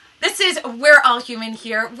is We're All Human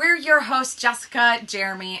Here. We're your hosts, Jessica,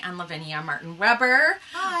 Jeremy, and Lavinia Martin Weber.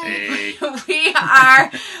 Hi. Hey.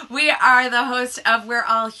 We are the hosts of We're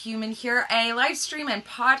All Human Here, a live stream and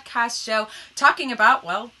podcast show talking about,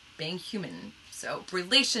 well, being human. So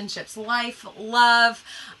relationships, life, love,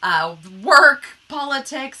 work,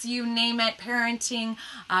 politics, you name it, parenting,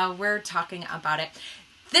 we're talking about it.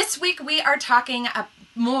 This week we are talking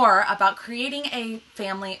more about creating a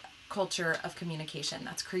family culture of communication.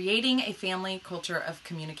 That's creating a family culture of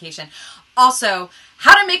communication. Also,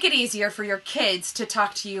 how to make it easier for your kids to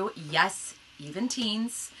talk to you. Yes, even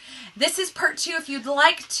teens. This is part 2. If you'd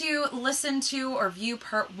like to listen to or view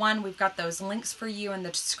part 1, we've got those links for you in the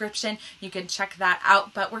description. You can check that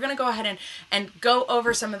out. But we're going to go ahead and go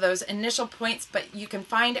over some of those initial points. But you can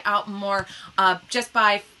find out more just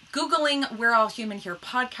by Googling We're All Human Here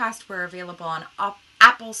podcast. We're available on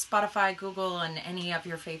Apple, Spotify, Google, and any of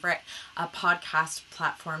your favorite podcast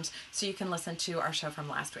platforms, so you can listen to our show from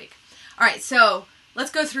last week. All right, so let's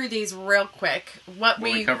go through these real quick. What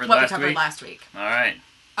we covered last week. All right.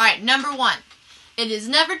 All right, number 1. It is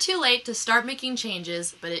never too late to start making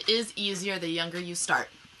changes, but it is easier the younger you start.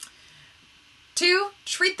 2,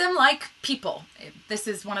 treat them like people. This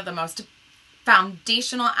is one of the most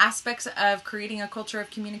foundational aspects of creating a culture of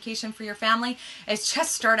communication for your family. Is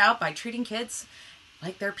just start out by treating kids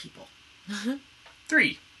like they're people.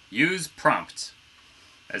 3, use prompts.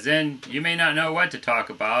 As in, you may not know what to talk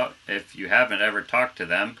about if you haven't ever talked to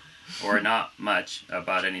them, or not much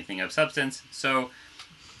about anything of substance. So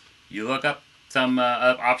you look up some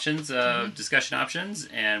options, discussion options,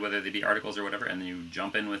 and whether they be articles or whatever, and then you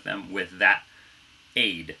jump in with them with that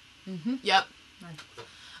aid. Mm-hmm. Yep.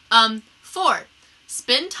 4,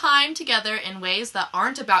 spend time together in ways that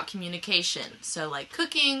aren't about communication. So like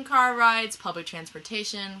cooking, car rides, public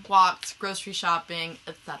transportation, walks, grocery shopping,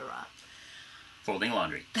 etc. Folding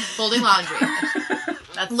laundry. Folding laundry.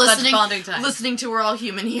 That's such bonding time. Listening to We're All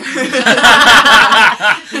Human Here.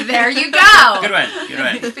 There you go. Good one.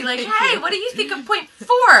 Be like, hey, what do you think of point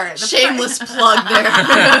 4? Shameless plug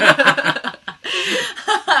there.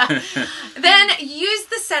 Then use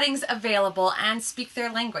the settings available and speak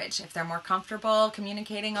their language. If they're more comfortable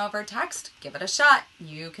communicating over text, give it a shot.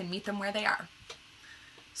 You can meet them where they are.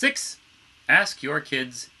 6, ask your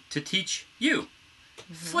kids to teach you.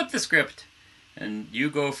 Mm-hmm. Flip the script, and you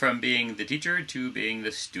go from being the teacher to being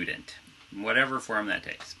the student, whatever form that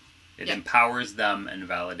takes. It empowers them and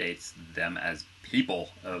validates them as people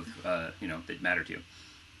of, that matter to you.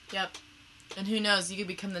 Yep. And who knows, you could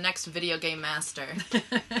become the next video game master.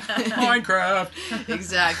 Minecraft!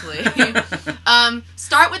 Exactly.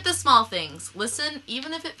 Start with the small things. Listen,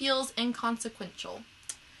 even if it feels inconsequential.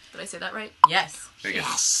 Did I say that right? Yes. Very good.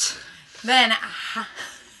 Yes. Then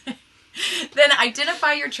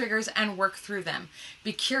identify your triggers and work through them.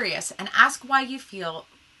 Be curious and ask why you feel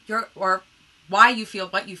why you feel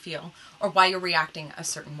what you feel, or why you're reacting a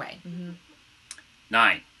certain way. Mm-hmm.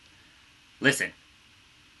 9, listen.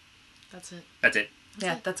 That's it.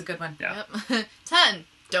 Yeah, that's a good one. Yeah. Yep. 10,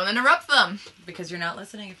 don't interrupt them. Because you're not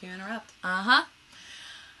listening if you interrupt. Uh-huh.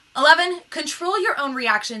 11, control your own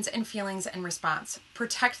reactions and feelings in response.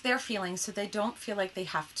 Protect their feelings so they don't feel like they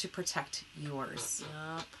have to protect yours.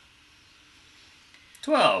 Yep.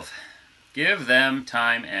 12, give them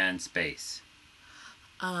time and space.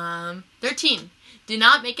 13, do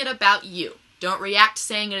not make it about you. Don't react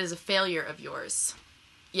saying it is a failure of yours.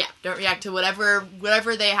 Yeah, don't react to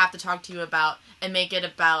whatever they have to talk to you about, and make it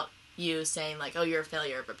about you saying like, oh, you're a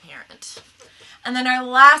failure of a parent. And then our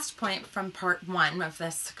last point from part 1 of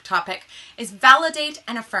this topic is validate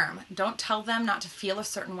and affirm. Don't tell them not to feel a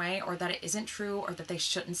certain way, or that it isn't true, or that they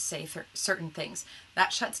shouldn't say certain things.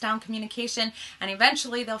 That shuts down communication, and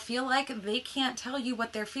eventually they'll feel like they can't tell you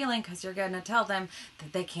what they're feeling because you're going to tell them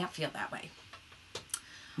that they can't feel that way.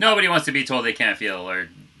 Nobody wants to be told they can't feel, or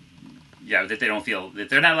that they don't feel, that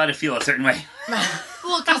they're not allowed to feel a certain way.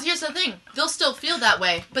 Well, because here's the thing. They'll still feel that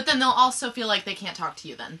way, but then they'll also feel like they can't talk to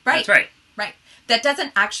you then. Right. That's right. Right. That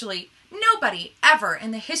doesn't actually, nobody ever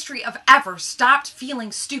in the history of ever stopped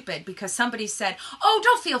feeling stupid because somebody said, oh,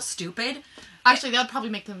 don't feel stupid. Actually, that would probably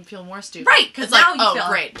make them feel more stupid. Right, because now you feel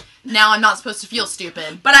great. Now I'm not supposed to feel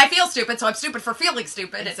stupid. But I feel stupid, so I'm stupid for feeling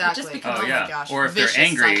stupid. Exactly. It just becomes, oh my gosh. Or if they're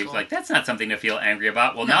angry, like, that's not something to feel angry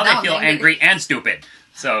about. Well, now No, they feel angry and stupid.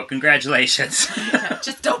 So, congratulations.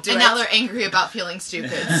 Just don't do it. And now they're angry about feeling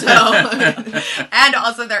stupid, so. And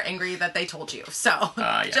also they're angry that they told you. So,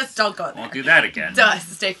 yes. just don't go there. Won't do that again.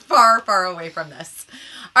 Stay far, far away from this.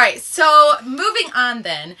 All right, so moving on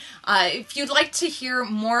then, if you'd like to hear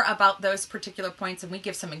more about those particular points, and we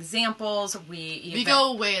give some examples, We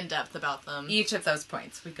go way in depth about them. each of those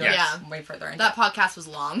points. We go way further in That depth. podcast was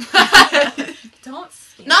long. Don't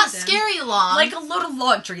scare Not them. scary long. Like a load of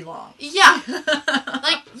laundry long. Yeah.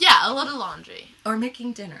 A load of laundry. Or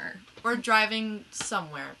making dinner. Or driving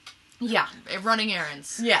somewhere. Yeah. Running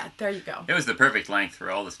errands. Yeah, there you go. It was the perfect length for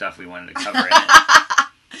all the stuff we wanted to cover in it.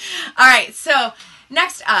 All right, so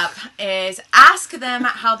next up is ask them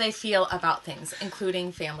how they feel about things,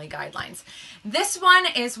 including family guidelines. This one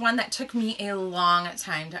is one that took me a long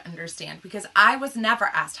time to understand because I was never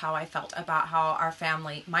asked how I felt about how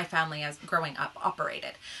my family as growing up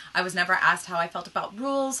operated. I was never asked how I felt about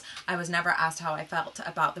rules. I was never asked how I felt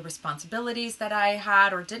about the responsibilities that I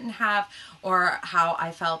had or didn't have, or how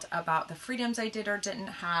I felt about the freedoms I did or didn't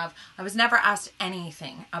have. I was never asked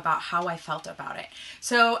anything about how I felt about it.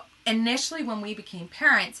 So initially, when we became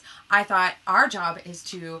parents, I thought our job is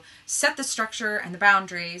to set the structure and the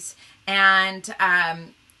boundaries, and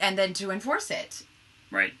then to enforce it.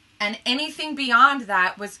 Right. And anything beyond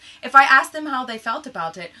that was, if I asked them how they felt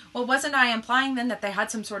about it, well, wasn't I implying then that they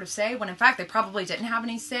had some sort of say, when in fact they probably didn't have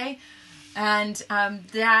any say? And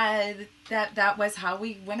that was how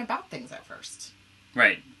we went about things at first.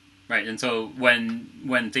 Right. And so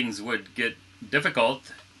when things would get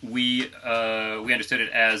difficult, we understood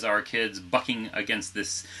it as our kids bucking against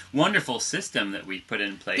this wonderful system that we put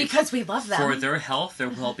in place Because we love them. for their health, their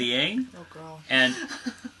well-being, Oh, girl. and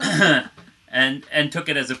and took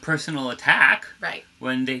it as a personal attack Right.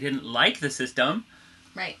 when they didn't like the system.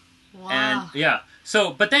 Right. Wow. And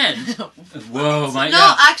so but then whoa, my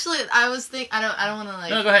No, actually, I was thinking. I don't want to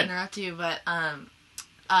No, go ahead. interrupt you, but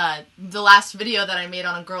the last video that I made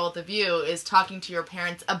on A Girl with a View is talking to your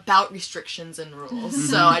parents about restrictions and rules.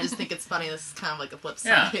 So I just think it's funny. This is kind of like a flip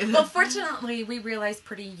side. Yeah. Well, fortunately, we realized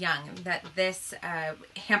pretty young that this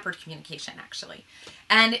hampered communication, actually.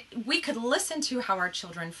 And we could listen to how our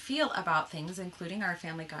children feel about things, including our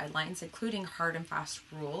family guidelines, including hard and fast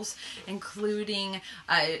rules, including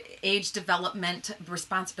age development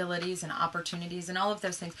responsibilities and opportunities and all of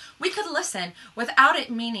those things. We could listen without it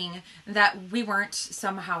meaning that we weren't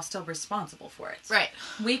somehow still responsible for it. Right.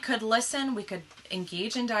 We could listen, we could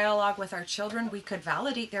engage in dialogue with our children, we could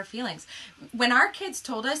validate their feelings. When our kids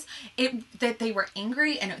told us that they were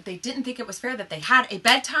angry and they didn't think it was fair that they had a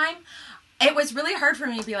bedtime, it was really hard for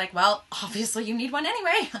me to be like, well, obviously you need one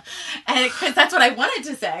anyway. Because that's what I wanted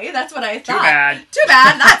to say. That's what I thought. Too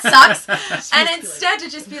bad. That sucks. And instead to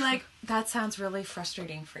just be like, that sounds really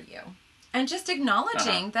frustrating for you. And just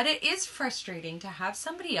acknowledging that it is frustrating to have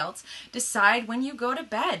somebody else decide when you go to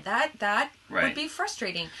bed. That would be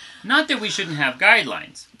frustrating. Not that we shouldn't have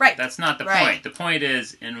guidelines. Right. That's not the Right. point. The point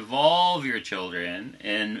is involve your children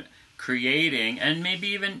in creating and maybe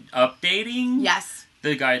even updating Yes.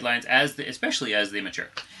 the guidelines especially as they mature.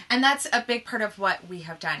 And that's a big part of what we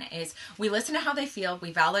have done is we listen to how they feel,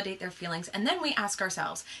 we validate their feelings, and then we ask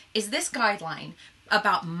ourselves, is this guideline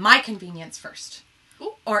about my convenience first?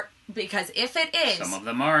 Ooh. Or because if it is, Some of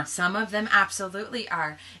them are. some of them absolutely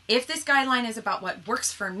are. If this guideline is about what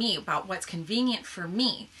works for me, about what's convenient for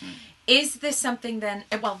me, is this something then,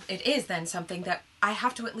 well, it is then something that I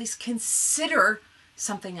have to at least consider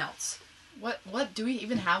something else. What do we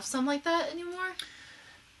even have some like that anymore?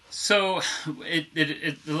 So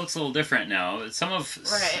it looks a little different now. Some of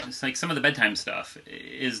Right. like some of the bedtime stuff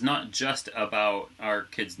is not just about our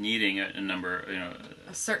kids needing a number,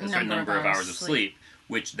 A certain a certain number of hours of sleep,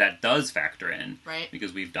 which that does factor in, Right.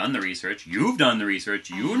 Because we've done the research. You've done the research.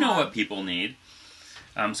 You know what people need.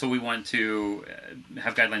 So we want to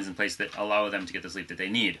have guidelines in place that allow them to get the sleep that they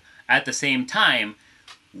need. At the same time,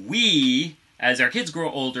 we, as our kids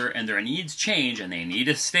grow older and their needs change and they need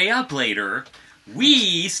to stay up later,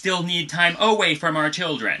 we still need time away from our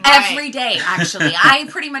children. Right. Every day, actually. I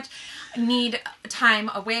pretty much need time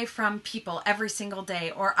away from people every single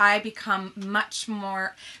day, or I become much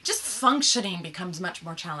more, just functioning becomes much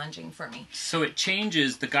more challenging for me. So it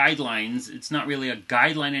changes the guidelines. It's not really a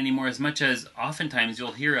guideline anymore as much as oftentimes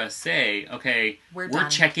you'll hear us say, okay, We're we're done.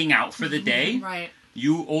 checking out for the day. Right.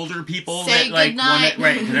 You older people Say that like goodnight.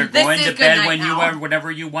 they're This going is to bed goodnight when now. whenever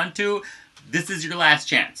you want to. This is your last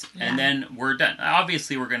chance, and then we're done.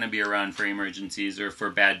 Obviously, we're going to be around for emergencies or for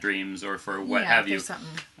bad dreams or for what have you. there's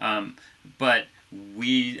something. But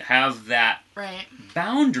we have that Right.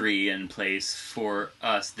 boundary in place for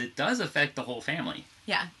us that does affect the whole family.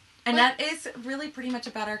 Yeah. And that is really pretty much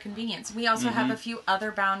about our convenience. We also have a few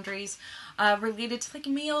other boundaries related to like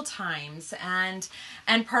meal times and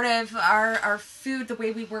part of our food, the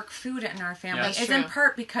way we work food in our family That's is true. in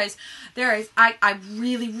part because I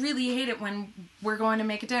really, really hate it when we're going to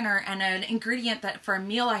make a dinner and an ingredient that for a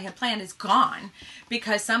meal I had planned is gone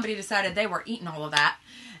because somebody decided they were eating all of that.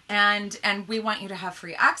 And we want you to have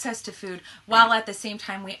free access to food while at the same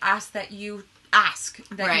time we ask that you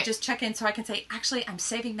you just check in so I can say, actually, I'm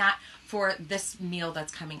saving that for this meal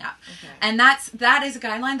that's coming up. Okay. And that is a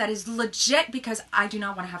guideline that is legit because I do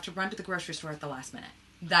not want to have to run to the grocery store at the last minute.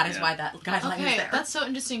 That is why that guideline is Okay, there. that's so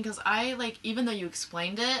interesting because I, like, even though you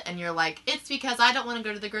explained it and you're like, it's because I don't want to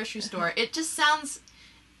go to the grocery store, it doesn't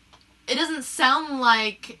sound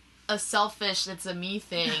like a selfish, it's a me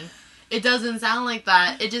thing. It doesn't sound like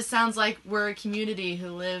that. It just sounds like we're a community who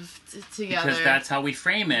live together. Because that's how we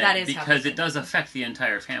frame it. That is how we because frame it does affect the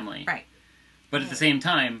entire family. Right. But at the same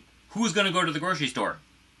time, who's going to go to the grocery store?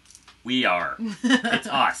 We are. It's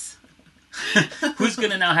us. Who's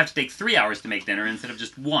going to now have to take 3 hours to make dinner instead of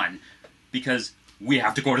just 1? Because we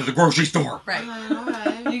have to go to the grocery store. Right.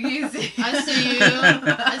 Alright. You see. I see you.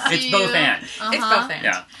 I see It's you. both and. It's Uh-huh. both and.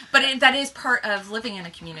 Yeah. But that is part of living in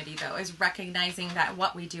a community, though, is recognizing that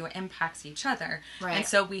what we do impacts each other. Right. And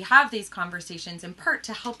so we have these conversations in part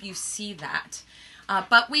to help you see that.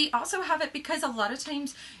 But we also have it because a lot of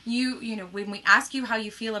times you know, when we ask you how you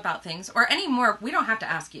feel about things, or anymore, we don't have to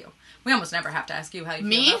ask you. We almost never have to ask you how you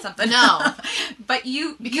feel about something. No. But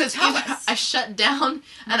you Because tell us. I shut down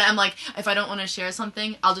and I'm like, if I don't want to share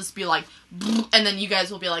something, I'll just be like, and then you guys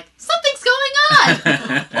will be like, something's going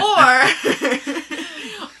on. or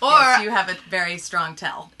Yes, you have a very strong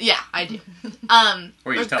tell. yeah, I do.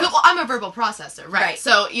 Or you just tell us. Well, I'm a verbal processor, right? Right.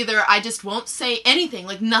 So either I just won't say anything,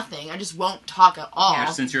 like nothing. I just won't talk at all. Yeah.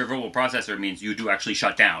 Since you're a verbal processor, it means you do actually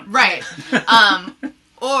shut down. Right.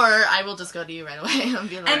 Or I will just go to you right away and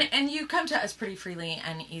be like, And you come to us pretty freely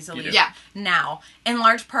and easily You do. yeah. now, in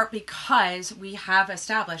large part because we have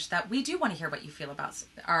established that we do want to hear what you feel about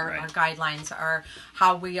our guidelines, our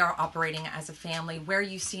how we are operating as a family, where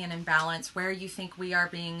you see an imbalance, where you think we are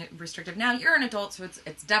being restrictive. Now, you're an adult, so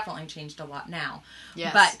it's definitely changed a lot now.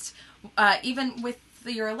 Yes. But even with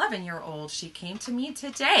your 11-year-old, she came to me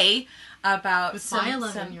today about With my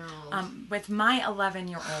 11-year-old. with my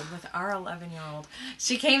 11-year-old, with our 11-year-old,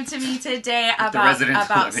 she came to me today the resident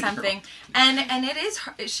about 11-year-old. something, and it is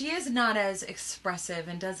she is not as expressive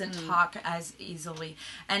and doesn't talk as easily,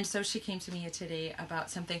 and so she came to me today about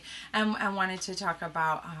something and wanted to talk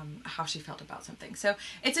about how she felt about something. So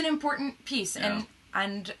it's an important piece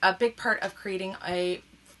and a big part of creating a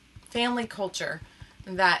family culture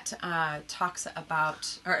that talks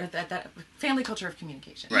about, or that family culture of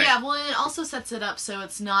communication. Right. Yeah, well, and it also sets it up so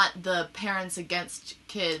it's not the parents against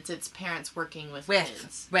kids, it's parents working with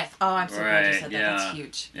kids. Oh, I'm so glad you Right, said that. yeah. That's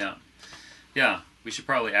huge. Yeah. Yeah. We should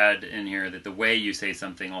probably add in here that the way you say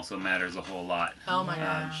something also matters a whole lot. Oh my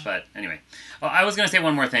gosh. But anyway, well, I was going to say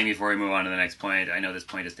one more thing before we move on to the next point. I know this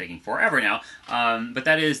point is taking forever now, but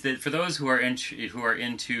that is that for those who are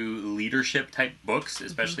into leadership type books,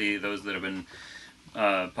 especially those that have been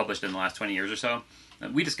published in the last 20 years or so,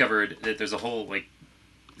 we discovered that there's a whole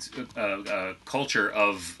culture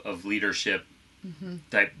of leadership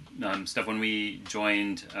type stuff when we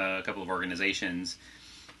joined a couple of organizations.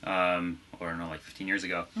 Or I don't know, like 15 years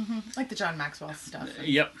ago. Like the John Maxwell stuff.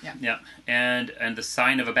 Yep. And the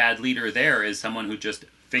sign of a bad leader there is someone who just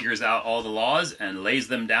figures out all the laws and lays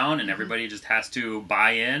them down, and everybody just has to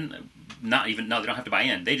buy in. They don't have to buy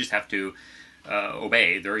in. They just have to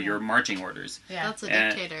obey. They're your marching orders. Yeah. That's a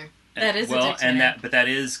dictator. That is a well, dictator. but that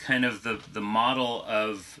is kind of the model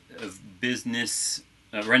of business,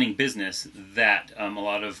 running business that a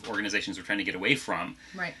lot of organizations are trying to get away from.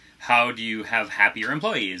 Right. How do you have happier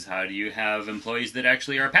employees? How do you have employees that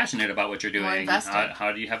actually are passionate about what you're More doing? invested.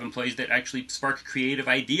 How do you have employees that actually spark creative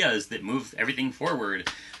ideas that move everything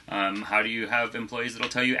forward? How do you have employees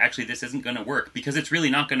that'll tell you, actually, this isn't going to work because it's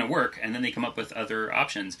really not going to work, and then they come up with other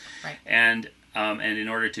options. Right. And in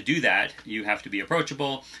order to do that, you have to be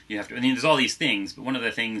approachable. You have to. I mean, there's all these things, but one of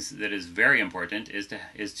the things that is very important is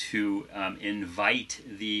to invite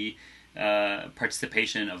the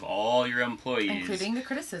participation of all your employees, Including the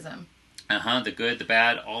criticism. the good, the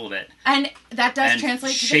bad, all of it. And that does And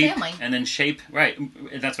translate to shape, the family. And then shape, right.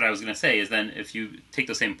 That's what I was going to say, is then if you take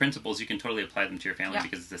those same principles, you can totally apply them to your family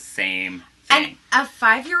because it's the same thing. And a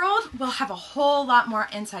 5-year-old will have a whole lot more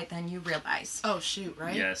insight than you realize. Oh, shoot,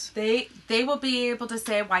 right? Yes. They will be able to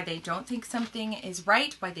say why they don't think something is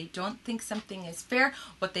right, why they don't think something is fair,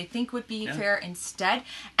 what they think would be fair instead.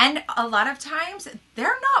 And a lot of times,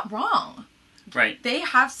 they're not wrong. Right. They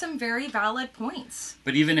have some very valid points.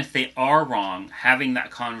 But even if they are wrong, having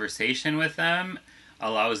that conversation with them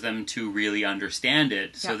allows them to really understand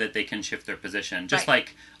it so that they can shift their position. Just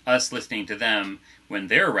like us listening to them when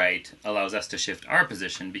they're right allows us to shift our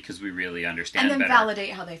position because we really understand and then better.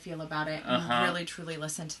 Validate how they feel about it and really truly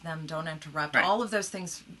listen to them. Don't interrupt. Right. All of those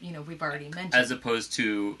things, we've already mentioned. As opposed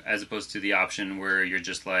to the option where you're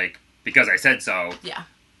just like, because I said so. Yeah.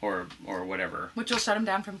 Or whatever. Which will shut them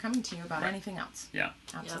down from coming to you about anything else. Yeah.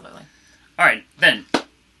 Absolutely. All right, then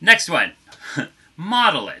next one.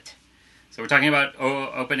 Model it. So we're talking about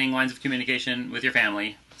opening lines of communication with your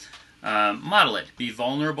family. Model it. Be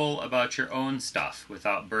vulnerable about your own stuff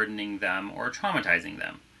without burdening them or traumatizing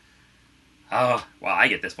them. Oh, well, I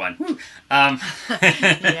get this one.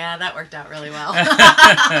 Yeah, that worked out really well.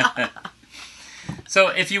 So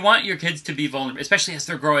if you want your kids to be vulnerable, especially as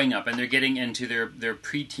they're growing up and they're getting into their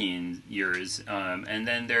preteen years, and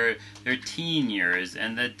then their teen years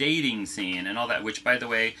and the dating scene and all that, which, by the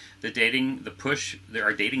way,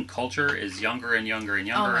 our dating culture is younger and younger and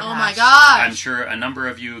younger. Oh my gosh. I'm sure a number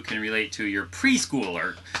of you can relate to your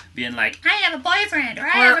preschooler being like, I have a boyfriend or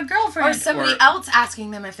I have a girlfriend. Or somebody else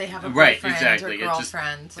asking them if they have a boyfriend exactly. or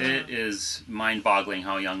girlfriend. It is mind-boggling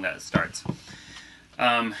how young that starts.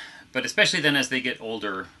 But especially then as they get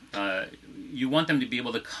older, you want them to be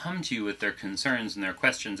able to come to you with their concerns and their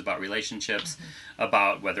questions about relationships,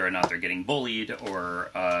 about whether or not they're getting bullied,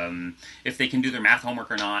 or if they can do their math homework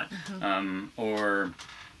or not, or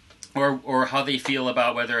how they feel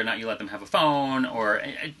about whether or not you let them have a phone, or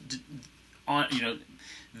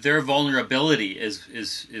their vulnerability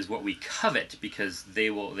is what we covet because they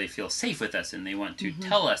feel safe with us and they want to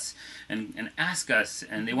tell us and ask us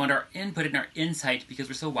and they want our input and our insight because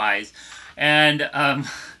we're so wise. And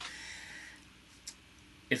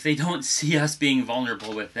if they don't see us being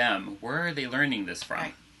vulnerable with them, where are they learning this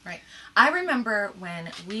from? Right. I remember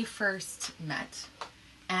when we first met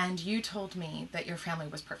and you told me that your family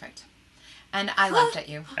was perfect. And I laughed at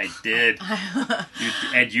you. I did.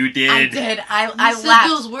 You did. I did. I said laughed.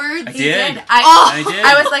 those words. I did. I did.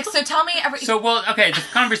 I was like, so tell me everything. So, well, okay, the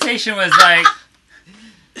conversation was like,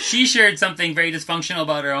 she shared something very dysfunctional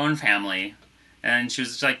about her own family. And she was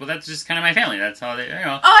just like, well, that's just kind of my family. That's how they,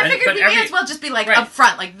 Oh, I figured we may as well just be like Right. up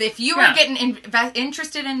front. Like, if you are getting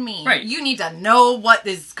interested in me, Right. you need to know what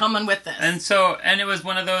is coming with this. And it was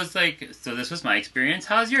one of those, like, so this was my experience.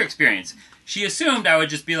 How's your experience? She assumed I would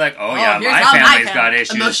just be like, oh yeah, here's my how my family's family- got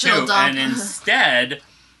issues Emotional too. dump. And instead,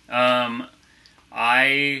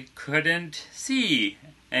 I couldn't see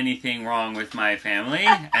anything wrong with my family.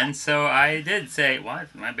 And so I did say,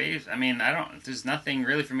 what? My base, I mean, there's nothing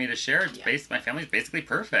really for me to share. My family's basically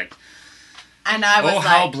perfect. And I was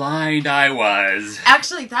how blind I was.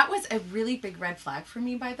 Actually, that was a really big red flag for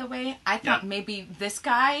me, by the way. I thought maybe this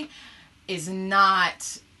guy is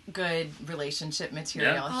not good relationship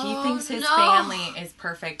material. Yeah. He thinks his family is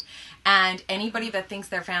perfect. And anybody that thinks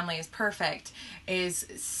their family is perfect is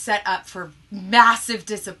set up for massive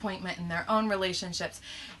disappointment in their own relationships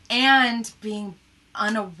and being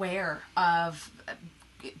unaware of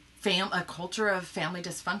a culture of family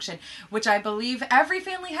dysfunction, which I believe every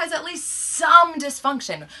family has at least some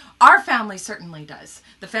dysfunction. Our family certainly does.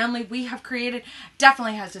 The family we have created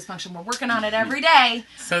definitely has dysfunction. We're working on it every day.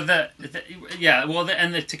 So to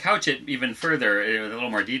couch it even further with a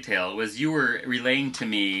little more detail was you were relaying to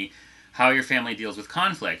me how your family deals with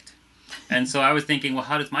conflict. And so I was thinking, well,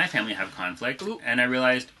 how does my family have conflict? Ooh. And I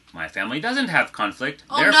realized my family doesn't have conflict.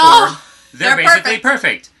 Oh, Therefore, no. they're They're basically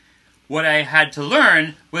perfect. What I had to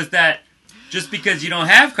learn was that just because you don't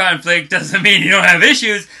have conflict doesn't mean you don't have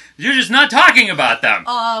issues. You're just not talking about them.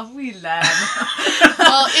 Oh, we laugh.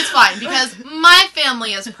 Well, it's fine because my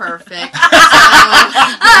family is perfect. So.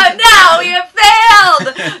 Oh no, you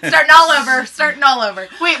failed! Starting all over.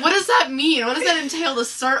 Wait, what does that mean? What does that entail to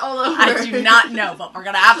start all over? I do not know, but we're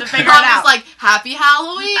gonna have to figure it Mom out. is like, Happy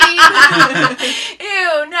Halloween!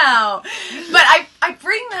 Ew, no. But I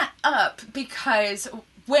bring that up because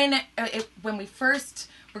when we first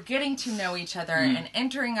were getting to know each other and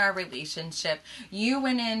entering our relationship, you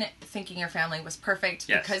went in thinking your family was perfect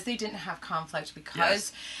because they didn't have conflict,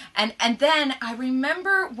 and then I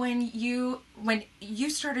remember when you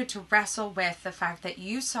started to wrestle with the fact that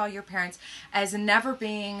you saw your parents as never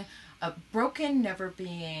being broken, never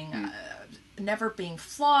being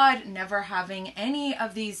flawed, never having any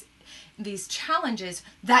of these challenges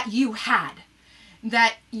that you had.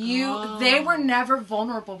 That they were never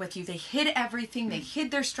vulnerable with you. They hid everything. They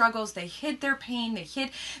hid their struggles. They hid their pain.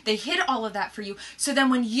 They hid all of that for you. So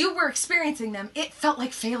then when you were experiencing them, it felt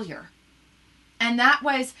like failure. And that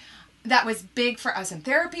was, that was big for us in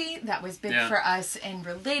therapy. That was big for us in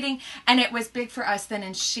relating. And it was big for us then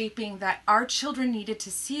in shaping that our children needed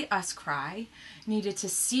to see us cry, needed to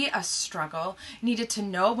see us struggle, needed to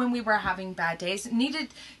know when we were having bad days, needed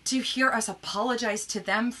to hear us apologize to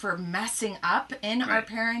them for messing up in our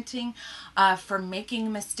parenting, for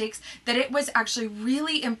making mistakes, that it was actually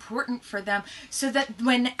really important for them so that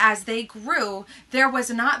when, as they grew, there was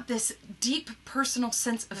not this deep personal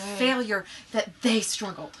sense of failure that they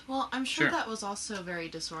struggled. Well, I'm sure that was also very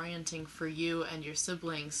disorienting for you and your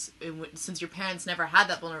siblings, since your parents never had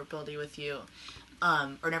that vulnerability with you.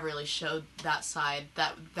 Or never really showed that side.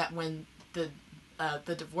 That when the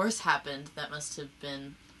divorce happened, that must have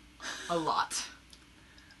been a lot.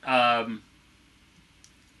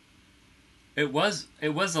 It was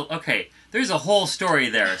okay. There's a whole story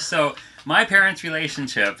there. So my parents'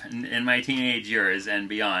 relationship in my teenage years and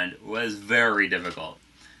beyond was very difficult,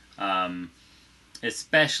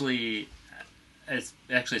 especially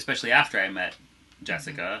after I met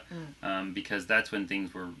Jessica, because that's when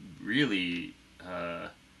things were really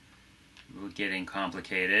getting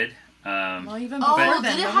complicated. Well, even before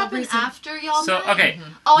then, did it happen after y'all So, met? okay,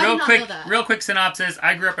 I did not know that. real quick synopsis.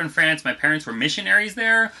 I grew up in France. My parents were missionaries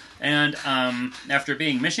there, and after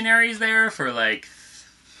being missionaries there for like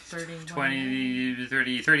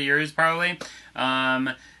 30 years probably,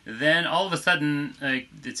 then all of a sudden,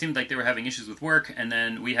 it seemed like they were having issues with work, and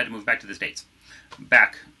then we had to move back to the States.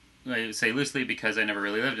 I say loosely because I never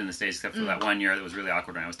really lived in the States except for that 1 year that was really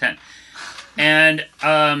awkward when I was 10. And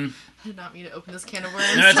I did not mean to open this can of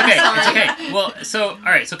worms. no, it's okay. It's okay. Well, so all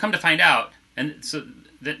right. So come to find out, and so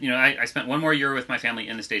that I spent 1 more year with my family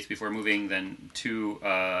in the States before moving then to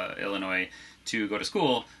Illinois to go to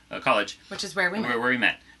school, college, which is where we met. Where we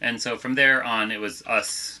met. And so from there on, it was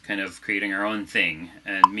us kind of creating our own thing,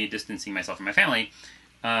 and me distancing myself from my family.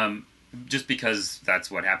 Just because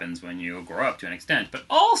that's what happens when you grow up to an extent, but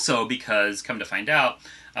also because, come to find out,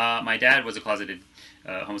 my dad was a closeted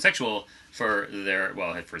homosexual for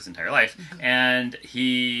his entire life, and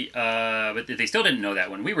but they still didn't know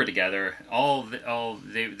that when we were together.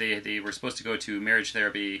 They were supposed to go to marriage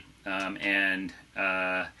therapy, and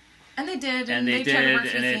they did, and it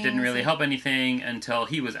didn't really help anything until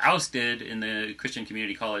he was ousted in the Christian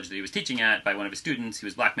community college that he was teaching at by one of his students. He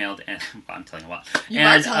was blackmailed, and well, I'm telling a lot.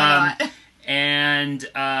 And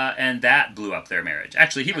that blew up their marriage.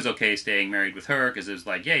 Actually, he was okay staying married with her because it was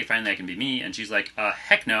like, yay, finally I can be me. And she's like,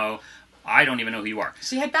 heck no, I don't even know who you are.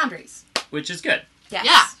 She had boundaries, which is good. Yes.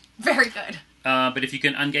 Yeah, very good. But if you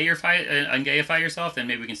can ungayify yourself, then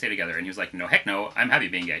maybe we can stay together. And he was like, no, heck no, I'm happy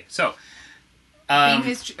being gay. So. Being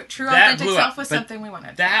his true authentic self was something we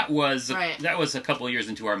wanted. That was a couple of years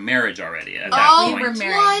into our marriage already. At that point, we were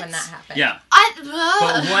married when that happened. Yeah,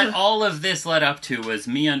 but what all of this led up to was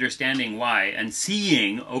me understanding why and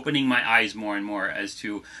opening my eyes more and more as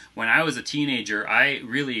to when I was a teenager.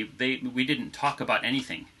 We didn't talk about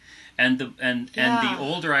anything, and the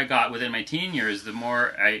older I got within my teen years, the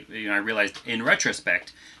more I realized in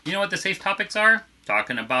retrospect, you know what the safe topics are?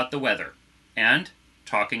 Talking about the weather and.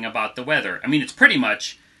 Talking about the weather. I mean, it's pretty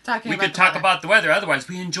much we could talk about the weather. Otherwise,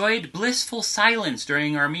 we enjoyed blissful silence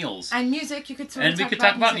during our meals and music. You could we could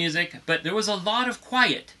talk about music, but there was a lot of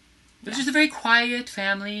quiet. It was just a very quiet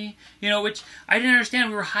family, which I didn't understand.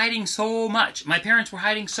 We were hiding so much. My parents were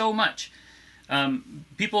hiding so much.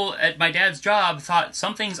 People at my dad's job thought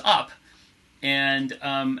something's up, and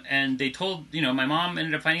they told my mom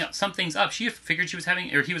ended up finding out something's up. She figured he was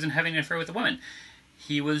having an affair with a woman.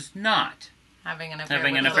 He was not. Having an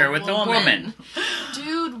affair with a woman.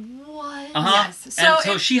 Dude, what? Yes.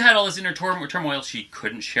 So she had all this inner turmoil. She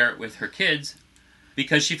couldn't share it with her kids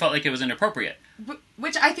because she felt like it was inappropriate.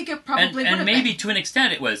 Which I think it probably would have been. And maybe to an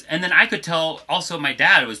extent it was. And then I could tell also my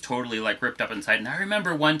dad was totally ripped up inside. And I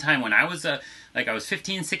remember one time when I was I was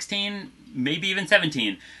 15, 16, maybe even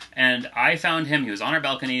 17. And I found him. He was on our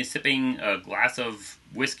balcony sipping a glass of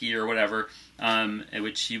whiskey or whatever.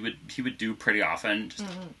 Which he would do pretty often, just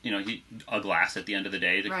a glass at the end of the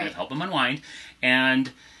day to kind of help him unwind,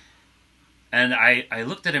 and I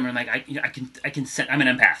looked at him and I'm like, I can sense, I'm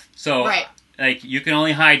an empath, so you can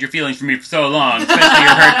only hide your feelings from me for so long, especially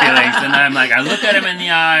your hurt feelings, and I'm like, I look at him in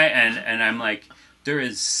the eye and I'm like, there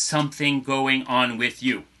is something going on with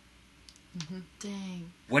you.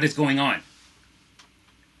 Dang. What is going on?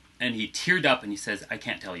 And he teared up and he says, I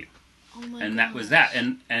can't tell you. Oh my and God. That was that,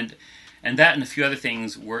 and that and a few other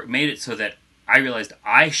things made it so that I realized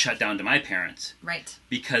I shut down to my parents. Right.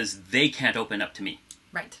 Because they can't open up to me.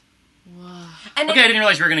 Right. Wow. And I didn't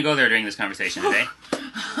realize we were going to go there during this conversation today.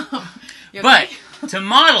 But to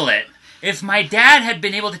model it, if my dad had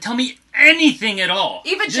been able to tell me anything at all.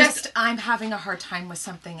 Even just I'm having a hard time with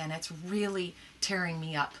something and it's really tearing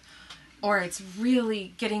me up. Or it's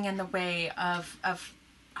really getting in the way of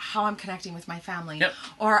how I'm connecting with my family. Yep.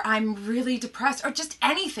 Or I'm really depressed. Or just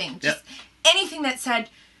anything. Just anything that said,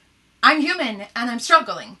 I'm human and I'm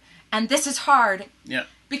struggling. And this is hard. Yeah.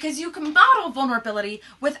 Because you can model vulnerability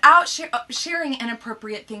without sharing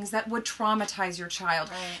inappropriate things that would traumatize your child.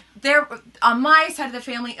 Right. There, on my side of the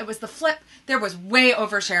family, it was the flip. There was way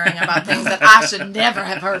oversharing about things that I should never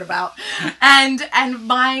have heard about. And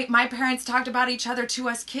my parents talked about each other to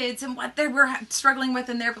us kids and what they were struggling with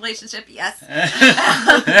in their relationship. Yes.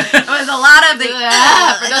 It was a lot of the...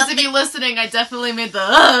 For those of you listening, I definitely made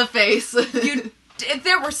the face.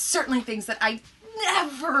 There were certainly things that I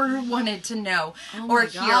never wanted to know or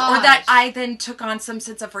hear, or gosh. that I then took on some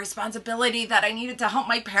sense of responsibility that I needed to help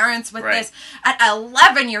my parents with this. At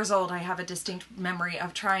 11 years old, I have a distinct memory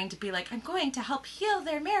of trying to be like, I'm going to help heal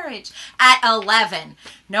their marriage. At 11.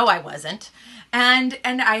 No, I wasn't. And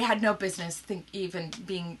I had no business even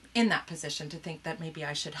being in that position to think that maybe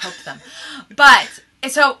I should help them. But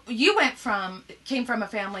so you came from a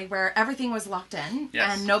family where everything was locked in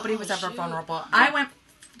and nobody was ever vulnerable. Yeah.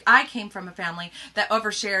 I came from a family that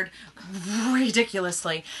overshared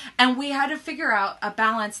ridiculously. And we had to figure out a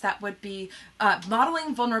balance that would be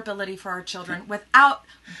modeling vulnerability for our children without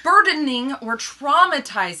burdening or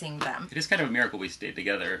traumatizing them. It is kind of a miracle we stayed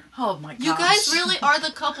together. Oh my gosh. You guys really are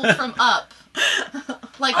the couple from Up.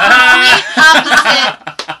 Like, complete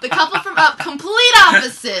opposite. The couple from Up, complete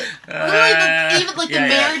opposite. Literally, even like the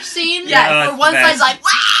marriage scene. Yes. Where one side's like,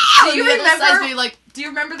 wow! Do you and the other side's being like, do you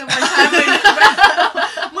remember the one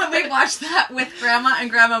time when we watched that with Grandma and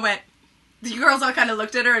Grandma went, the girls all kind of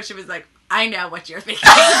looked at her and she was like, I know what you're thinking.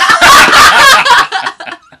 Oh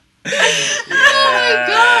my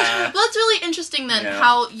gosh. Well, that's really interesting then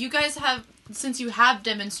how you guys have, since you have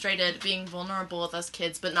demonstrated being vulnerable with us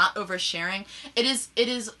kids but not oversharing, it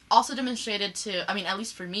is also demonstrated to, I mean, at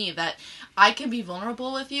least for me, that I can be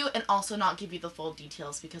vulnerable with you and also not give you the full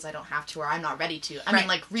details because I don't have to or I'm not ready to. I mean,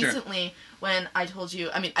 like recently when I told you,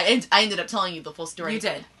 I mean, I ended up telling you the full story. You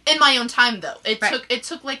did. In my own time though. It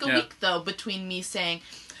took like a week though between me saying,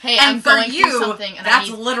 hey, I'm going through something and that's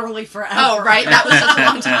I need... literally forever. Oh, right? That was such a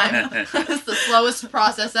long time. It's the slowest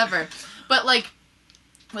process ever. But like,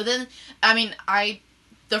 within, I mean,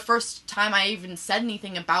 the first time I even said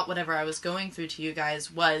anything about whatever I was going through to you guys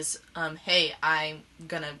was, hey, I'm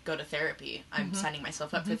gonna go to therapy. I'm signing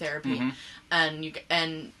myself up for therapy. And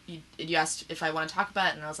you asked if I want to talk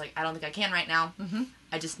about it, and I was like, I don't think I can right now.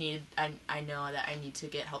 I just need, I know that I need to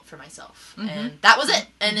get help for myself. And that was it.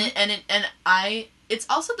 And it's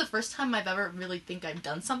also the first time I've ever really think I've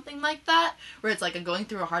done something like that, where it's like I'm going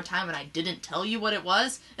through a hard time and I didn't tell you what it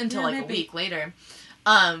was until a week later.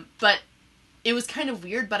 But it was kind of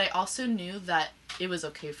weird, but I also knew that it was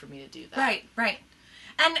okay for me to do that. Right.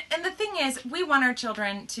 And the thing is, we want our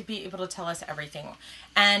children to be able to tell us everything.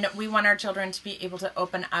 And we want our children to be able to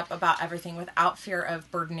open up about everything without fear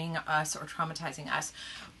of burdening us or traumatizing us.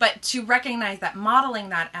 But to recognize that, modeling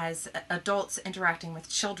that as adults interacting with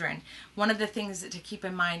children, one of the things to keep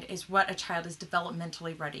in mind is what a child is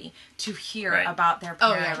developmentally ready to hear about their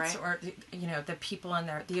parents or the people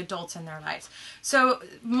in the adults in their lives. So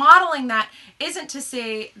modeling that isn't to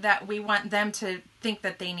say that we want them to think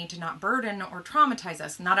that they need to not burden or traumatize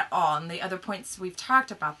us, not at all. And the other points we've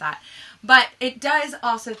talked about that. But it does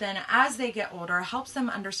also then, as they get older, helps them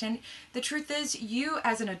understand the truth is, you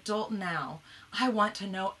as an adult now, I want to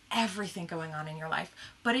know everything going on in your life,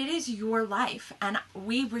 but it is your life, and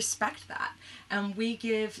we respect that, and we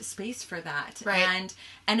give space for that, and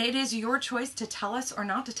it is your choice to tell us or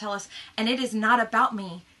not to tell us, and it is not about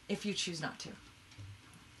me if you choose not to.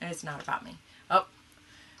 It is not about me. Oh,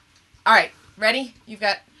 all right, ready? You've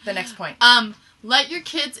got the next point. Let your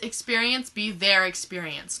kids' experience be their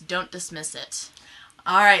experience. Don't dismiss it.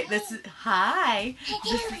 All right, hi.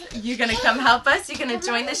 You gonna come help us? You gonna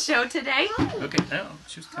join the show today? Okay. Oh,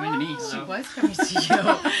 she was coming to me. She was coming to you.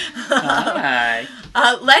 Hi.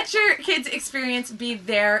 Let your kids' experience be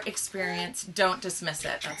their experience. Don't dismiss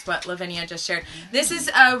it. That's what Lavinia just shared. This is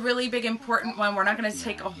a really big, important one. We're not going to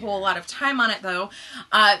take a whole lot of time on it, though.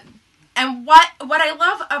 And what I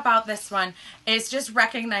love about this one is just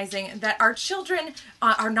recognizing that our children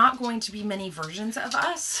are not going to be many versions of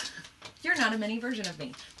us. You're not a mini version of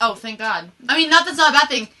me. Oh, thank God. I mean, that's not a bad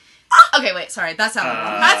thing. Okay, wait, sorry, that sounded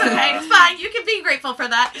wrong. That's okay. It's fine. You can be grateful for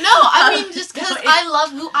that. No, I mean, just because I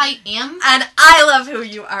love who I am. And I love who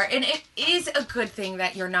you are. And it is a good thing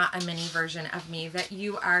that you're not a mini version of me, that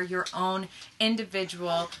you are your own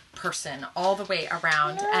individual person all the way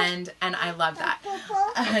around. And I love that.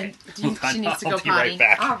 And she needs to go I'll be potty. right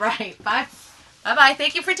back. All right. Bye. Bye-bye.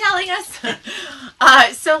 Thank you for telling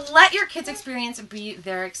us. So let your kids' experience be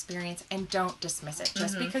their experience and don't dismiss it.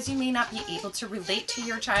 Just because you may not be able to relate to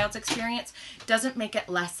your child's experience doesn't make it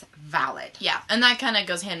less valid. Yeah, and that kind of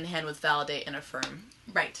goes hand in hand with validate and affirm.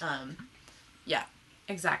 Right. Yeah.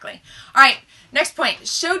 Exactly. All right. Next point.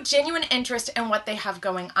 Show genuine interest in what they have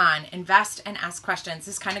going on. Invest and ask questions.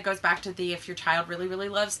 This kind of goes back to the if your child really, really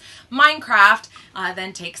loves Minecraft,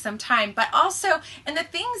 then take some time. But also, and the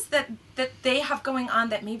things that they have going on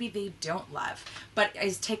that maybe they don't love, but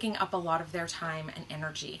is taking up a lot of their time and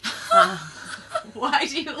energy. Why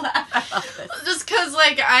do you laugh? I love this. Just because,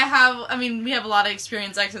 we have a lot of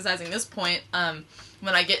experience exercising this point.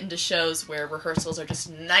 When I get into shows where rehearsals are just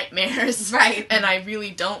nightmares. Right. And I really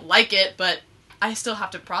don't like it, but I still have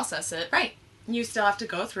to process it. Right. You still have to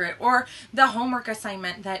go through it. Or the homework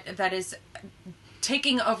assignment that is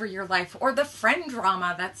taking over your life, or the friend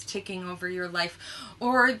drama that's taking over your life,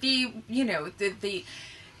 or the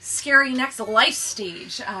scary next life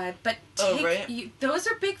stage. But those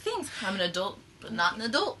are big things. I'm an adult, but not an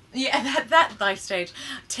adult. Yeah, that life stage.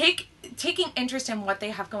 Taking interest in what they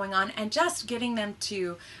have going on and just getting them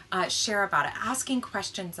to share about it, asking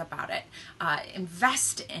questions about it,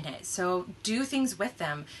 invest in it. So do things with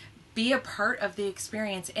them. Be a part of the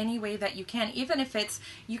experience any way that you can, even if it's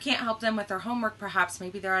you can't help them with their homework. Perhaps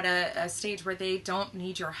maybe they're at a stage where they don't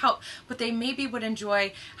need your help, but they maybe would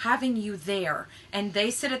enjoy having you there, and they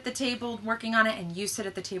sit at the table working on it and you sit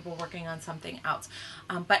at the table working on something else.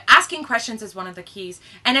 But asking questions is one of the keys,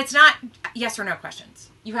 and it's not yes or no questions.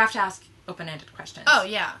 You have to ask open-ended questions. Oh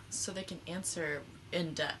yeah, so they can answer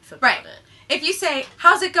in depth about it. If you say,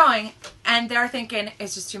 how's it going? And they're thinking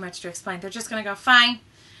it's just too much to explain, they're just going to go, fine.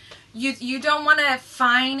 You don't want to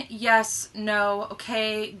fine, yes, no,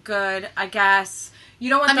 okay, good, I guess. You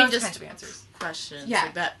don't want those kinds of answers. Questions. Yeah.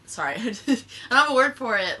 Like that. Sorry. I don't have a word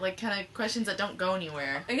for it. Like kind of questions that don't go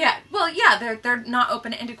anywhere. Yeah. Well, yeah, they're not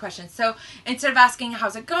open-ended questions. So instead of asking,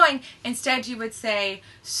 how's it going? Instead you would say,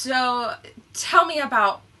 so tell me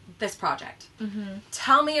about this project. Mm-hmm.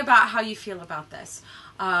 Tell me about how you feel about this.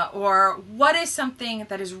 Or what is something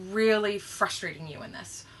that is really frustrating you in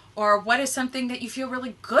this? Or what is something that you feel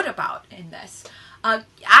really good about in this?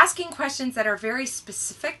 Asking questions that are very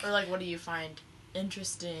specific. Or like, what do you find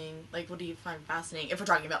interesting? Like, what do you find fascinating? If we're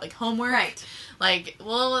talking about like homework. Right. Like,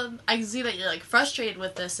 well, I see that you're like frustrated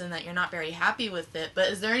with this and that you're not very happy with it. But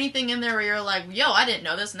is there anything in there where you're like, yo, I didn't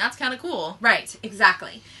know this and that's kind of cool. Right.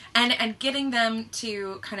 Exactly. And getting them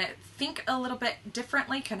to kind of think a little bit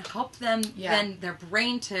differently can help them then their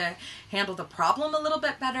brain to handle the problem a little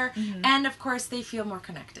bit better. Mm-hmm. And of course they feel more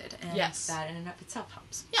connected. And that in and of itself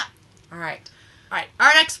helps. Yeah. All right.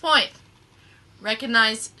 Our next point.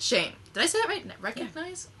 Recognize shame. Did I say that right?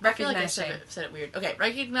 Recognize? Yeah. I feel like I said it weird. Okay,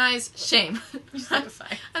 recognize shame.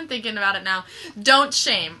 I'm thinking about it now. Don't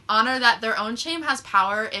shame. Honor that their own shame has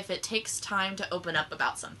power if it takes time to open up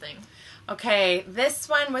about something. Okay, this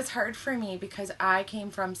one was hard for me because I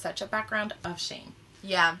came from such a background of shame.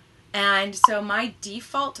 Yeah. And so my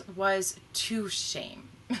default was to shame.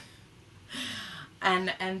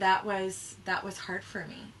 and that was hard for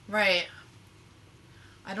me. Right.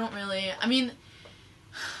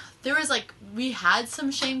 There was we had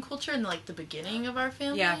some shame culture in the beginning of our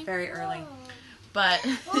family. Yeah, very early. But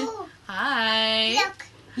hi.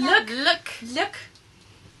 Look.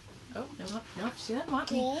 Oh, no, she doesn't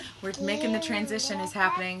want me. We're making the transition is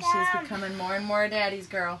happening. She's becoming more and more a daddy's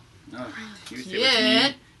girl. Oh,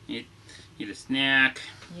 Yeah. Eat a snack.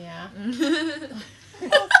 Yeah.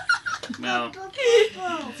 Well,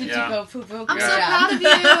 Did you go poo-poo? I'm so proud of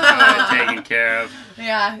you. Taken care of.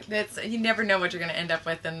 Yeah, you never know what you're going to end up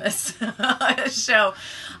with in this show.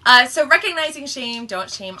 So recognizing shame, don't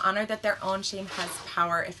shame. Honor that their own shame has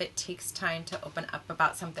power if it takes time to open up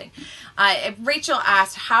about something. Rachel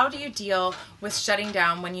asked, how do you deal with shutting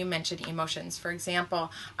down when you mention emotions? For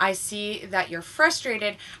example, I see that you're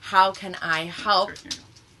frustrated. How can I help?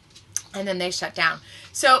 And then they shut down.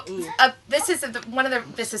 So this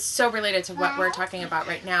is so related to what we're talking about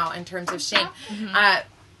right now in terms of shame. Mm-hmm.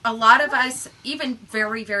 A lot of us, even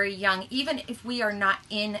very, very young, even if we are not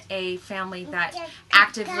in a family that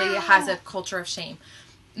actively has a culture of shame,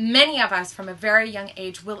 many of us from a very young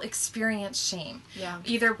age will experience shame. Yeah.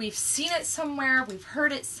 Either we've seen it somewhere, we've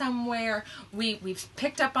heard it somewhere, we've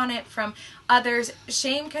picked up on it from others.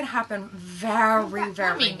 Shame can happen very,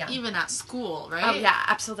 very young. Even at school, right? Oh, yeah,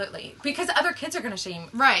 absolutely. Because other kids are going to shame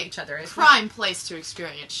each other as well. Prime place to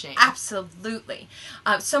experience shame. Absolutely.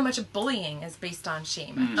 So much bullying is based on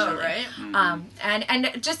shame, actually. Oh, right?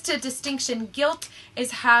 And just a distinction, guilt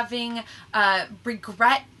is having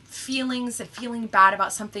regret feelings and feeling bad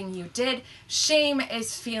about something you did. Shame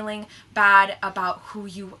is feeling bad about who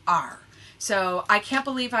you are. So, I can't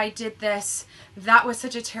believe I did this. That was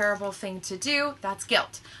such a terrible thing to do. That's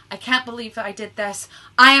guilt. I can't believe I did this.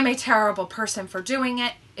 I am a terrible person for doing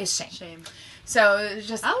it. Is shame. So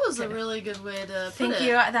just that was a really good way to put it. Thank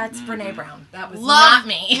you. That's Brene Brown. That was not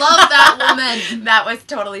me. Love that woman. That was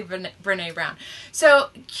totally Brene Brown.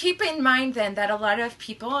 So keep in mind then that a lot of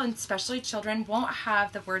people, and especially children, won't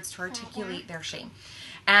have the words to articulate their shame.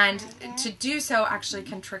 And to do so actually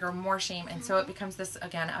can trigger more shame. And so it becomes this,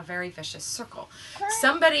 again, a very vicious circle.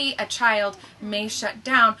 Somebody, a child, may shut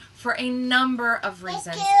down for a number of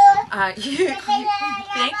reasons.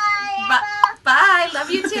 Bye.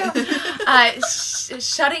 Love you too.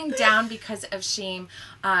 Shutting down because of shame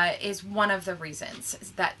is one of the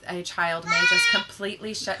reasons that a child may just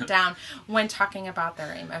completely shut down when talking about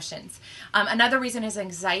their emotions. Another reason is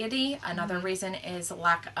anxiety. Another reason is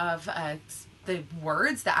lack of the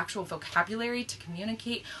words, the actual vocabulary to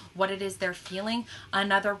communicate what it is they're feeling.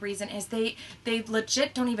 Another reason is they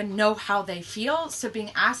legit don't even know how they feel. So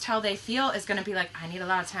being asked how they feel is going to be like, I need a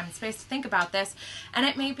lot of time and space to think about this. And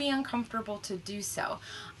it may be uncomfortable to do so.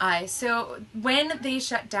 So when they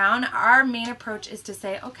shut down, our main approach is to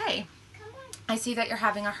say, okay, I see that you're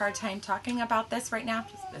having a hard time talking about this right now.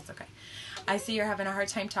 That's okay. I see you're having a hard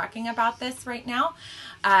time talking about this right now.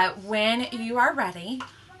 When you are ready,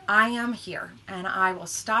 I am here, and I will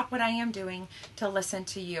stop what I am doing to listen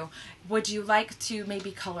to you. Would you like to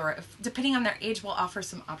maybe color it? Depending on their age, we'll offer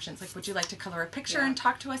some options. Like, would you like to color a picture and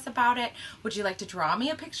talk to us about it? Would you like to draw me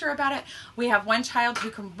a picture about it? We have one child who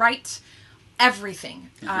can write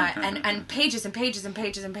everything and pages and pages and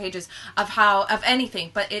pages and pages of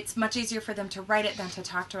anything, but it's much easier for them to write it than to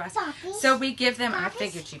talk to us. So we give them, I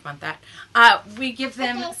figured you'd want that, we give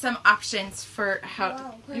them some options for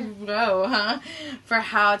how for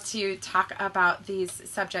how to talk about these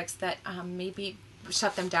subjects that maybe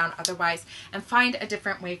shut them down otherwise, and find a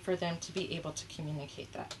different way for them to be able to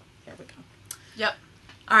communicate that. There we go. Yep.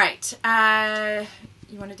 All right,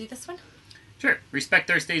 you want to do this one? Sure. Respect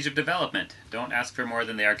their stage of development. Don't ask for more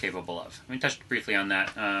than they are capable of. We touched briefly on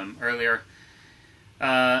that earlier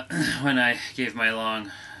when I gave my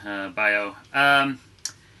long bio.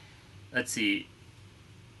 Let's see.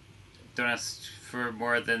 Don't ask for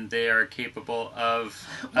more than they are capable of.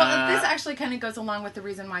 Well, this actually kind of goes along with the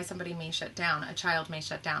reason why somebody may shut down, a child may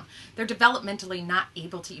shut down. They're developmentally not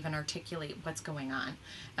able to even articulate what's going on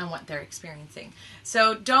and what they're experiencing.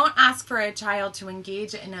 So don't ask for a child to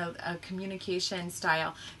engage in a communication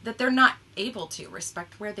style that they're not able to.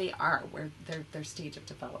 Respect where they are, where their stage of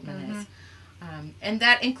development is. And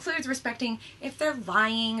that includes respecting if they're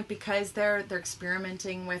lying because they're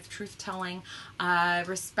experimenting with truth-telling,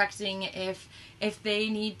 respecting if they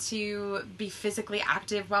need to be physically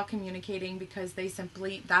active while communicating because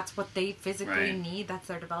that's what they physically need, that's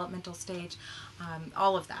their developmental stage,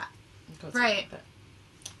 all of that goes along with it.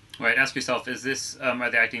 Right, ask yourself, is this,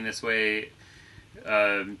 are they acting this way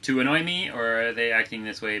to annoy me, or are they acting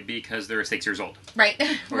this way because they're 6 years old? Right.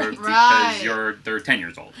 Or because they're 10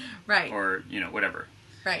 years old. Right. Or, whatever.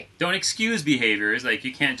 Right. Don't excuse behaviors. Like,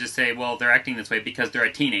 you can't just say, well, they're acting this way because they're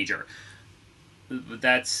a teenager.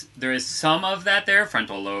 There is some of that there.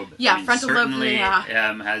 Frontal lobe. Yeah, frontal lobe. Certainly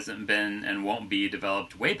hasn't been and won't be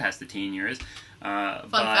developed way past the teen years. Fun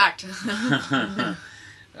fact.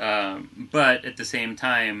 But at the same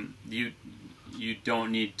time, you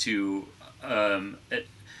don't need to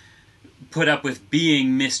put up with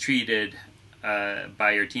being mistreated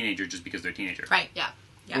by your teenager just because they're a teenager. Right, yeah.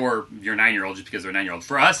 Or your 9-year-old just because they're a 9-year-old.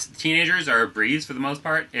 For us, teenagers are a breeze for the most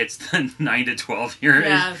part. It's the 9 to 12 year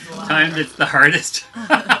time that's the hardest.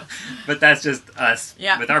 But that's just us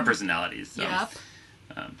with our personalities. So. Yep.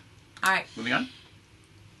 All right. Moving on.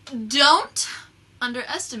 Don't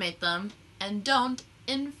underestimate them, and don't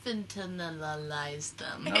infantilize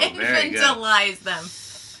them. Oh, very good. Infantilize them.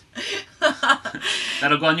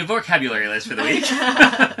 That'll go on your vocabulary list for the week.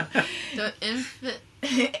 Don't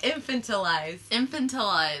infantilize.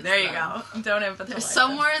 Infantilize. There you go. Don't infantilize. There's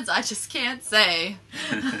some words I just can't say.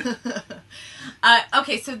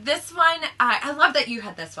 Okay, so this one, I love that you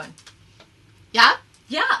had this one. Yeah?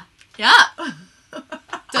 Yeah. Yeah.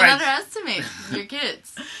 Don't underestimate your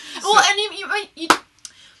kids. Well, and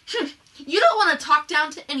you don't want to talk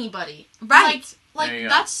down to anybody, Right. Like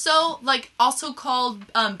that's so, like, also called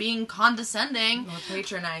being condescending. Or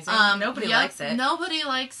patronizing. Nobody likes it. Nobody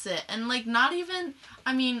likes it. And, like, not even,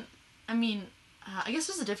 I guess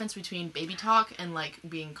there's a difference between baby talk and, like,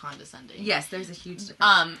 being condescending. Yes, there's a huge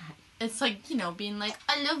difference. It's like, you know, being like,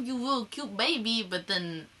 I love you, little cute baby, but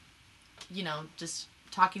then, you know, just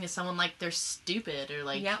talking to someone like they're stupid or,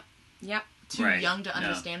 like... Yep. Too young to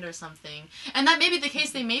understand or something. And that may be the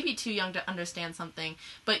case. They may be too young to understand something,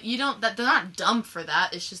 but they're not dumb for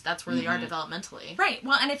that. It's just that's where they are developmentally. Right.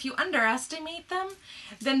 Well, and if you underestimate them,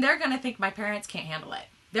 then they're going to think my parents can't handle it.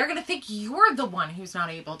 They're going to think you're the one who's not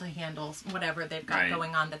able to handle whatever they've got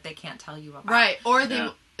going on that they can't tell you about. Right. Or they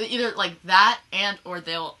either like that or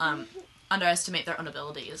they'll underestimate their own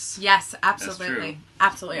abilities. Yes, absolutely. That's true.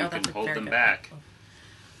 Absolutely. You can hold them back.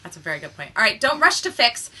 That's a very good point. All right, don't rush to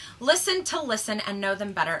fix. Listen to listen and know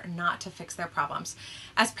them better, not to fix their problems.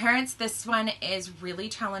 As parents, this one is really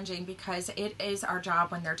challenging because it is our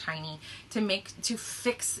job when they're tiny to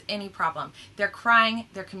fix any problem. They're crying,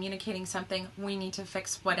 they're communicating something. We need to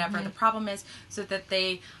fix whatever the problem is so that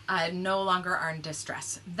they no longer are in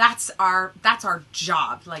distress. That's our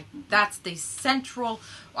job. Like, that's our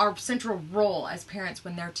central role as parents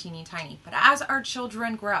when they're teeny tiny. But as our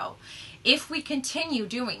children grow, if we continue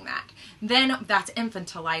doing that, then that's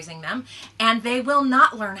infantilizing them, and they will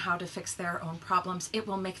not learn how to fix their own problems. It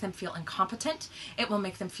will make them feel incompetent. It will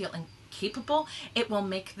make them feel incapable. It will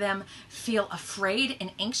make them feel afraid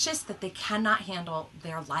and anxious that they cannot handle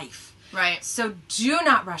their life. Right. So do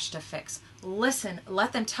not rush to fix. Listen,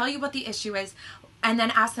 let them tell you what the issue is, and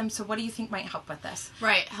then ask them, so what do you think might help with this?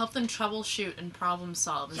 Right. Help them troubleshoot and problem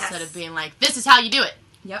solve instead of being like, this is how you do it.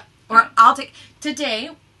 Yep. Or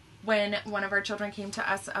today, when one of our children came to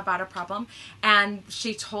us about a problem and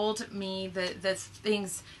she told me the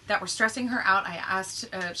things that were stressing her out, I asked,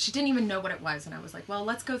 she didn't even know what it was. And I was like, well,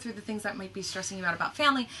 let's go through the things that might be stressing you out about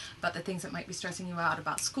family, about the things that might be stressing you out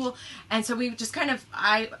about school. And so we just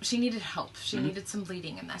she needed help. She needed some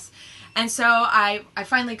leading in this. And so I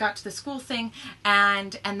finally got to the school thing,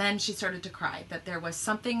 and then she started to cry, that there was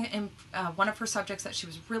something in one of her subjects that she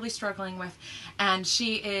was really struggling with, and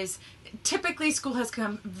typically school has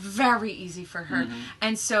come very easy for her.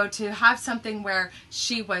 And so to have something where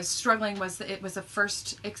she was struggling it was a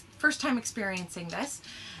first time experiencing this.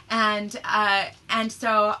 And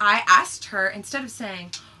so I asked her, instead of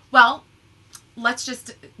saying, well,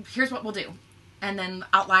 here's what we'll do, and then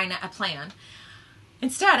outline a plan.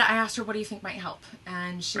 Instead, I asked her, what do you think might help?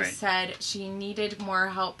 And she said she needed more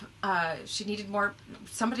help. She needed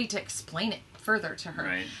somebody to explain it further to her.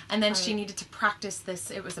 Right. And then she needed to practice this.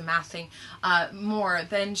 It was a math thing, more.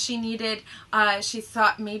 Then she needed, she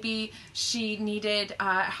thought maybe she needed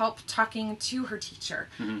help talking to her teacher.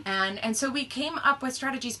 And so we came up with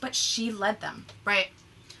strategies, but she led them. Right.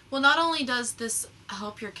 Well, not only does this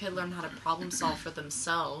help your kid learn how to problem solve for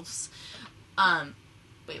themselves,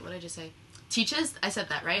 wait, what did I just say? Teaches? I said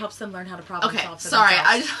that, right? Helps them learn how to problem solve for sorry.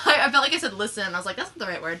 themselves. I felt like I said listen, and I was like, that's not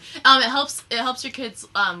the right word. It helps your kids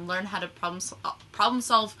learn how to problem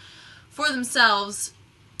solve for themselves.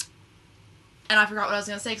 And I forgot what I was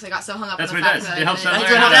going to say because I got so hung up on the fact that it helps them learn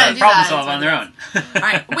how to problem solve on their own.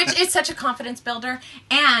 Right, which is such a confidence builder.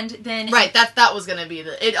 And then... Right, that was going to be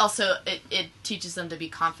it also, it teaches them to be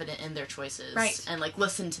confident in their choices. Right. And, like,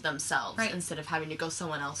 listen to themselves instead of having to go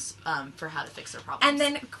someone else for how to fix their problems. And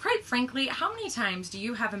then, quite frankly, how many times do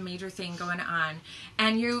you have a major thing going on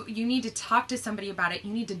and you need to talk to somebody about it,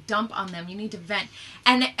 you need to dump on them, you need to vent,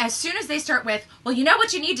 and as soon as they start with, well, you know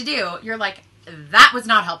what you need to do, you're like, that was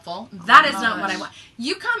not helpful. That is not what I want.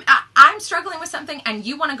 You come, I'm struggling with something and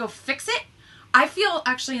you want to go fix it? I feel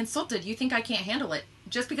actually insulted. You think I can't handle it.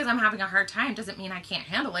 Just because I'm having a hard time doesn't mean I can't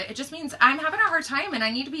handle it. It just means I'm having a hard time and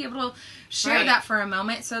I need to be able to share that for a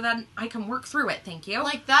moment so that I can work through it. Thank you.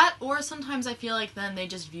 Like that, or sometimes I feel like then they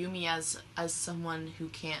just view me as someone who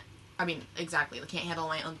can't, I mean, exactly, they can't handle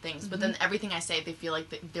my own things. But then everything I say, they feel like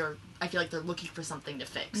I feel like they're looking for something to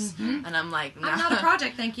fix. And I'm like, nah. I'm not a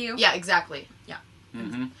project, thank you. Yeah, exactly. Yeah.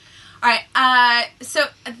 All right, so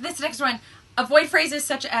this next one, avoid phrases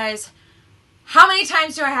such as, how many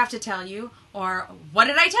times do I have to tell you? Or, what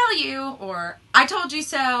did I tell you? Or, I told you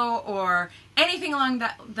so? Or, anything along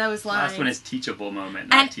those lines. Last one is teachable moment,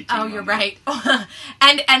 not teaching moment. You're right.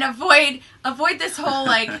 and avoid this whole,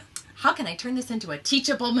 like, how can I turn this into a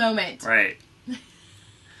teachable moment? Right.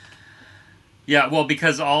 Yeah, well,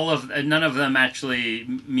 because none of them actually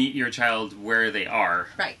meet your child where they are.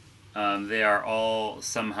 Right. They are all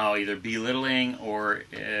somehow either belittling or,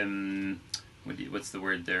 what's the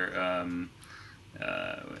word there?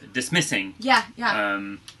 Dismissing. Yeah.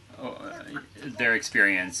 their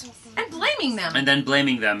experience. And blaming them. And then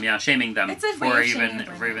blaming them, shaming them It's a way for of shaming even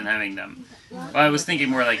and for even having them. Well, I was thinking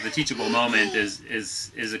more like the teachable moment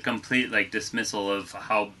is a complete like dismissal of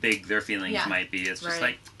how big their feelings Yeah. might be. It's just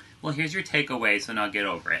Right. like, well, here's your takeaway, so now get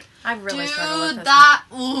over it. I really struggle with Dude,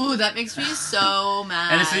 this. that makes me so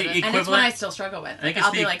mad. And it's the And it's one equivalent. I still struggle with. I think Like, it's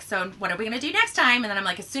I'll be the- like, so what are we going to do next time? And then I'm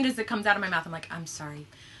like, as soon as it comes out of my mouth, I'm like, I'm sorry.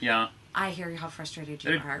 Yeah, I hear how frustrated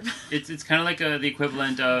you It- are. it's kind of like the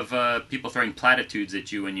equivalent of people throwing platitudes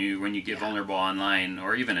at you when you get vulnerable online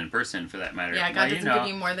or even in person for that matter. Yeah, God Well, doesn't give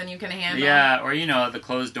you more than you can handle. Yeah, or the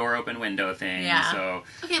closed door, open window thing. Yeah. So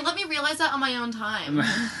Okay, let me realize that on my own time.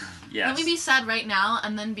 yes. Let me be sad right now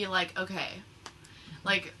and then be like, okay.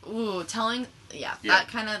 Like, telling Yeah. that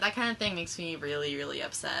kind of thing makes me really, really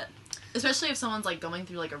upset. Especially if someone's like going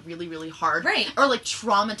through like a really, really hard Right. or like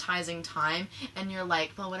traumatizing time and you're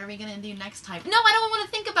like, well, what are we gonna do next time? No, I don't want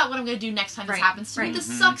to think about what I'm gonna do next time Right, this happens to me. right. This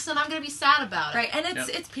Mhm. sucks and I'm gonna be sad about it. Right, and Yep.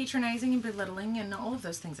 it's patronizing and belittling and all of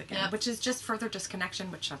those things again, Yep. which is just further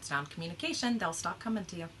disconnection, which shuts down communication. They'll stop coming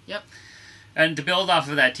to you. Yep. And to build off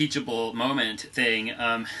of that teachable moment thing,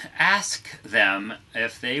 ask them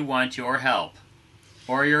if they want your help,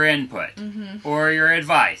 or your input, or your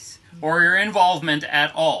advice, or your involvement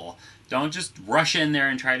at all. Don't just rush in there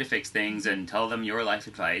and try to fix things and tell them your life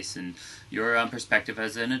advice and your perspective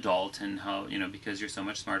as an adult and how, because you're so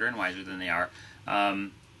much smarter and wiser than they are.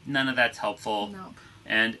 None of that's helpful. No.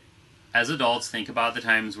 And as adults, think about the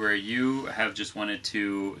times where you have just wanted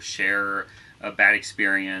to share a bad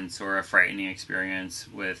experience or a frightening experience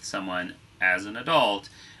with someone as an adult.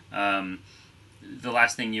 The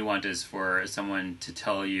last thing you want is for someone to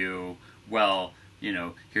tell you, well,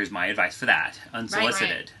 here's my advice for that,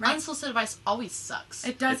 unsolicited. Right. Unsolicited advice always sucks.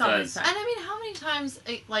 It does It always does. suck. And I mean, how many times,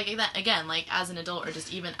 again, like as an adult or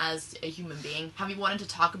just even as a human being, have you wanted to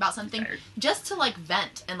talk about something Tired. just to like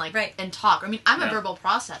vent and like Right. and talk? I mean, I'm a Yeah. verbal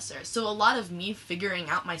processor, so a lot of me figuring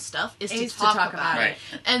out my stuff is Is to talk about Right.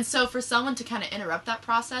 it. And so for someone to kind of interrupt that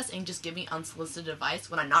process and just give me unsolicited advice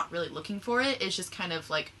when I'm not really looking for it is just kind of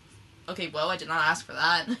like, okay, well, I did not ask for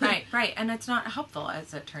that. Right, and it's not helpful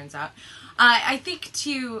as it turns out. I think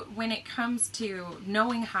too, when it comes to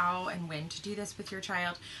knowing how and when to do this with your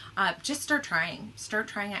child, just start trying. Start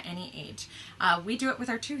trying at any age. We do it with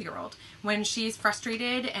our 2-year-old. When she's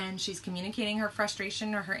frustrated and she's communicating her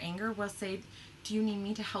frustration or her anger, we'll say, "Do you need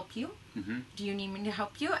me to help you? Mm-hmm. Do you need me to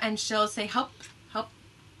help you?" And she'll say, "Help."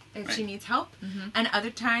 If she Right. needs help, and other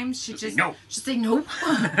times She'll she'll say, "No." She'll say no,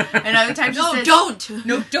 and other times she No, says, don't.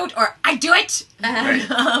 no, don't, or I do it.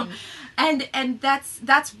 Right. And that's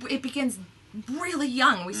it begins really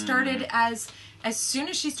young. We started as soon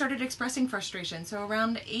as she started expressing frustration, so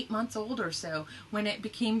around 8 months old or so, when it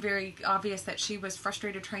became very obvious that she was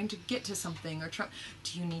frustrated trying to get to something, or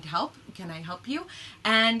do you need help? Can I help you?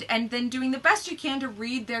 And then doing the best you can to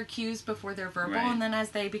read their cues before they're verbal, Right. and then as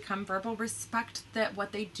they become verbal, respect that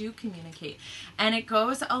what they do communicate. And it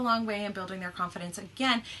goes a long way in building their confidence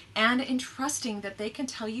again, and in trusting that they can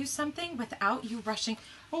tell you something without you rushing.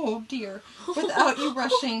 Oh dear, without you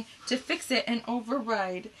rushing to fix it and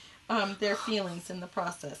override their feelings in the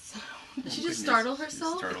process. Did she Goodness. just startle She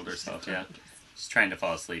herself? startled herself, yeah. She's trying to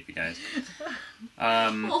fall asleep, you guys.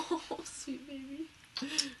 Oh, sweet baby.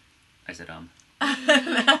 I said, Oh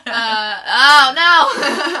no,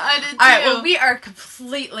 I did too. All right, well, we are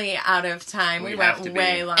completely out of time. We We went have to be.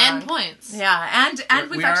 way long. And points. Yeah, and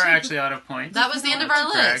we we've are actually out of points. That was the end of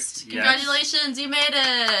our Correct, list. yes. Congratulations, you made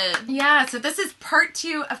it. Yeah, so this is part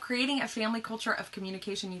 2 of creating a family culture of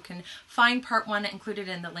communication. You can find part 1 included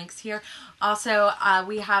in the links here. Also,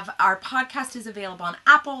 we have our podcast is available on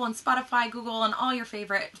Apple and Spotify, Google, and all your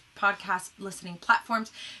favorite podcast listening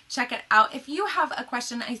platforms. Check it out. If you have a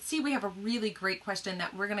question, I see we have a really great question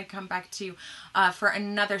that we're going to come back to for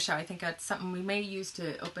another show. I think that's something we may use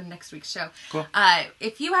to open next week's show. Cool.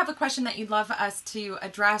 If you have a question that you'd love us to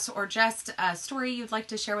address or just a story you'd like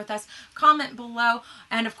to share with us, comment below.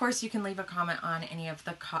 And of course, you can leave a comment on any of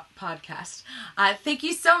the podcasts. Thank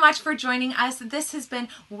you so much for joining us. This has been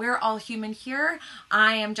We're All Human Here.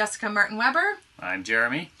 I am Jessica Martin Weber. I'm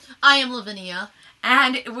Jeremy. I am Lavinia.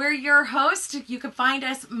 And we're your host. You can find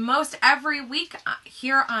us most every week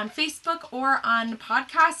here on Facebook or on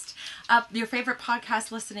podcast, your favorite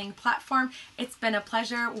podcast listening platform. It's been a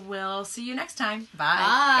pleasure. We'll see you next time. Bye.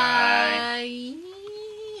 Bye.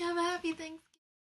 Have a happy Thanksgiving.